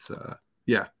 It's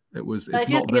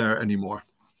not there anymore.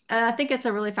 And I think it's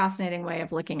a really fascinating way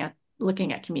of looking at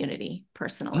community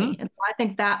personally. And I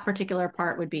think that particular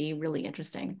part would be really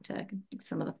interesting to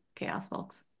some of the CHAOSS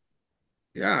folks.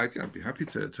 Yeah, I'd be happy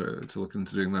to look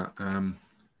into doing that.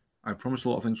 I promised a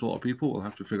lot of things to a lot of people. We'll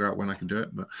have to figure out when I can do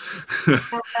it, but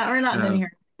we're not in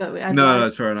here. No,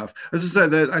 it's fair enough. As I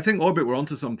said, I think Orbit were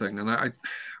onto something, and I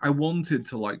wanted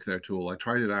to like their tool. I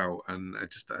tried it out, and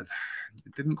it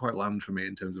didn't quite land for me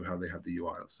in terms of how they had the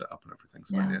UI set up and everything.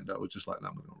 So in the end, I was just like, no,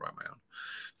 I'm going to write my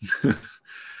own.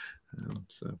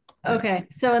 Okay,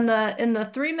 so in the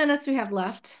 3 minutes we have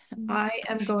left, I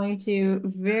am going to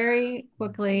very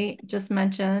quickly just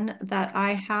mention that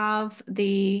I have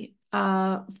the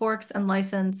forks and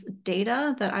license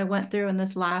data that I went through in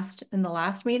the last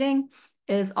meeting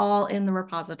is all in the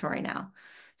repository now.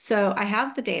 So I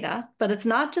have the data, but it's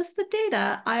not just the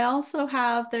data. I also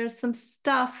there's some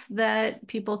stuff that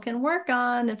people can work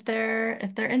on if they're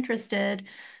interested.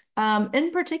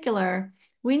 In particular,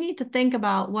 we need to think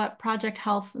about what project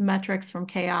health metrics from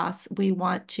CHAOSS we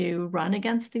want to run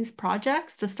against these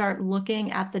projects to start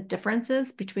looking at the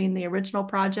differences between the original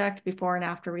project before and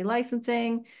after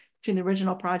relicensing, between the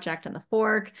original project and the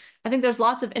fork. I think there's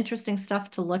lots of interesting stuff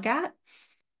to look at.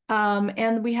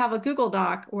 And we have a Google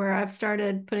Doc where I've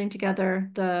started putting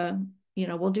together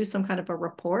we'll do some kind of a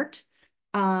report.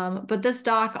 But this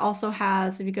doc also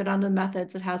has, if you go down to the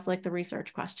methods, it has like the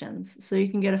research questions. So you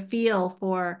can get a feel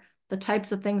for the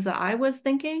types of things that I was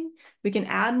thinking. We can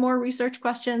add more research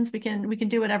questions. We can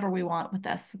do whatever we want with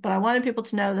this. But I wanted people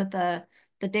to know that the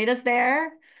data's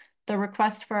there, the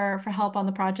request for help on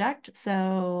the project.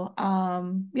 So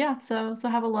so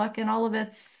have a look, and all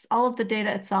of the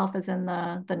data itself is in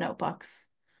the notebooks.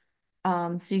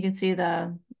 So you can see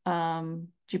the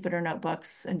Jupyter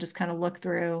notebooks and just kind of look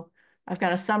through. I've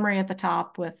got a summary at the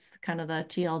top with kind of the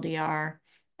TLDR,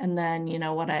 and then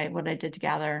what I did to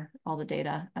gather all the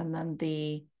data, and then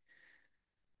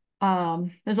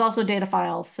there's also data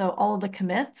files. So all of the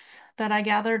commits that I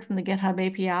gathered from the GitHub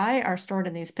API are stored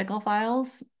in these pickle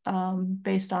files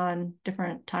based on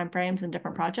different timeframes and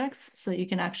different projects. So you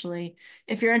can actually,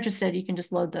 if you're interested, you can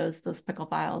just load those pickle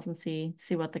files and see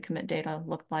what the commit data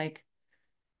looked like.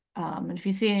 And if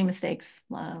you see any mistakes,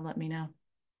 let me know.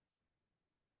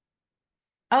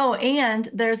 Oh, and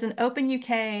there's an Open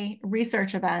UK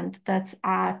research event that's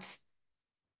at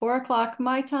 4 o'clock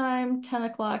my time, 10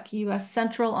 o'clock US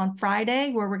Central on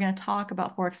Friday, where we're going to talk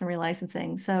about forks and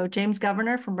relicensing. So James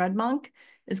Governor from RedMonk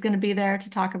is going to be there to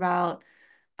talk about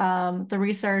the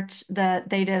research that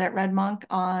they did at RedMonk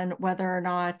on whether or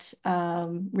not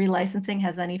relicensing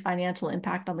has any financial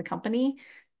impact on the company.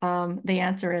 The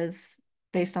answer is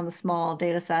based on the small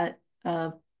data set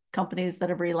of companies that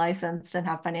have relicensed and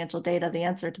have financial data, the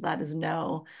answer to that is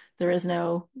no. There is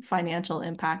no financial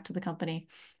impact to the company,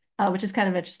 which is kind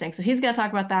of interesting. So he's going to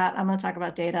talk about that. I'm going to talk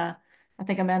about data. I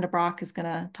think Amanda Brock is going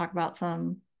to talk about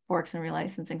some forks and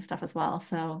relicensing stuff as well.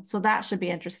 So that should be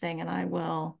interesting, and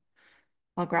I'll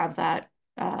grab that.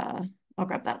 I'll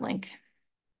grab that link.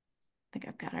 I think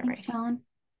I've got it right Thanks, here. Dawn.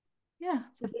 Yeah.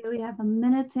 Sophia, we have a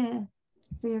minute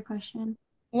for your question.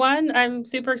 One, I'm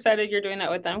super excited you're doing that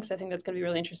with them because I think that's going to be a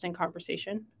really interesting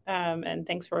conversation. And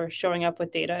thanks for showing up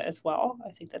with data as well.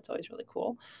 I think that's always really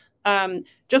cool.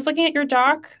 Just looking at your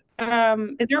doc,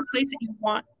 is there a place that you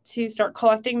want to start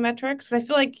collecting metrics? 'Cause I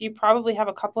feel like you probably have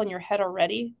a couple in your head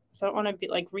already. So I don't want to be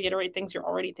like reiterate things you're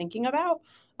already thinking about.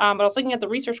 But I was looking at the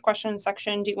research question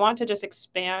section. Do you want to just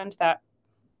expand that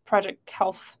project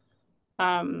health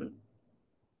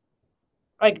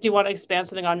like, do you want to expand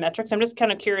something on metrics? I'm just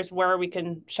kind of curious where we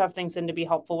can shove things in to be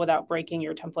helpful without breaking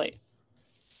your template.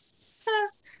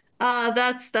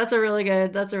 That's a really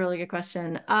good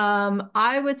question.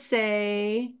 I would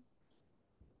say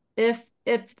if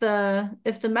the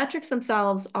metrics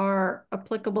themselves are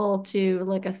applicable to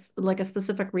like a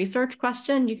specific research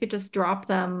question, you could just drop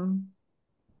them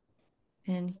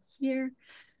in here.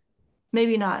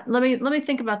 Maybe not. Let me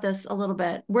think about this a little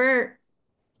bit.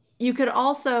 We could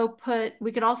also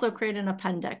create an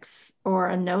appendix or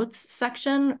a notes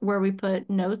section where we put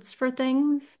notes for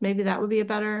things. Maybe that would be a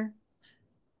better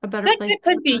place. That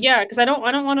could be, yeah, because I don't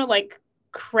want to like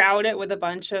crowd it with a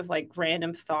bunch of like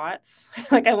random thoughts.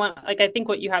 I think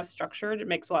what you have structured, it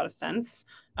makes a lot of sense.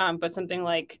 But something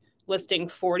like listing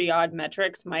 40 odd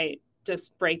metrics might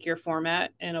just break your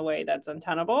format in a way that's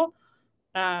untenable.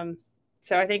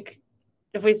 So I think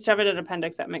if we shove it in an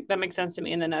appendix, that makes sense to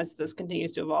me. And then as this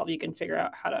continues to evolve, you can figure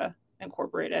out how to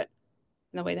incorporate it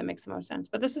in the way that makes the most sense.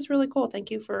 But this is really cool.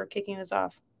 Thank you for kicking this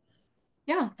off.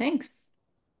 Yeah, thanks.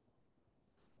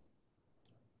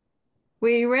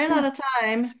 We ran out of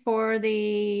time for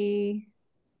the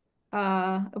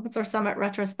Open Source Summit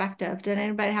retrospective. Did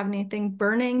anybody have anything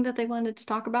burning that they wanted to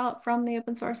talk about from the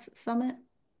Open Source Summit?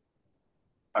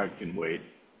 I can wait.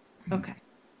 Okay.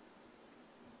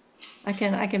 I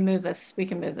can move this. We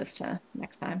can move this to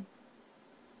next time.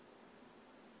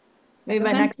 Maybe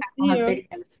by It's nice next to time see we'll have you.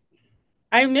 videos.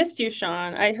 I missed you,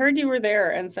 Sean. I heard you were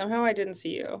there, and somehow I didn't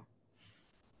see you.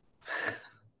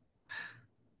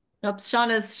 Nope, Sean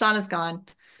is gone.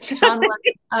 Sean was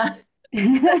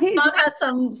Sean had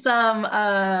some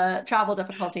travel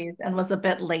difficulties and was a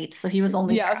bit late, so he was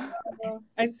only there. Yeah.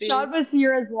 I see. Sean was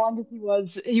here as long as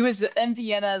he was in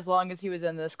Vienna as long as he was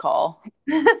in this call.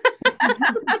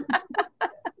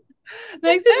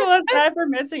 Makes me feel less bad for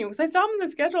missing him because I saw him in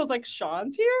the schedule. I was like,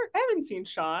 Sean's here? I haven't seen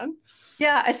Sean.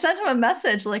 Yeah, I sent him a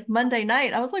message like Monday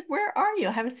night. I was like, "Where are you?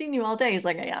 I haven't seen you all day." He's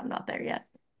like, "Yeah, I'm not there yet."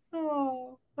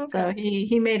 Oh, okay. So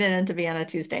he made it into Vienna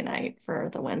Tuesday night for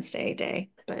the Wednesday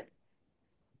day, but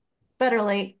better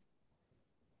late.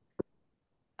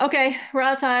 Okay, we're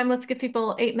out of time. Let's give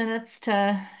people 8 minutes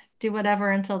to do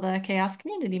whatever until the CHAOSS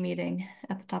community meeting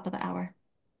at the top of the hour.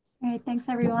 All right, thanks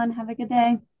everyone. Have a good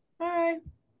day. Bye.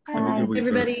 Have a Bye. good week,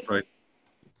 Everybody. Bye.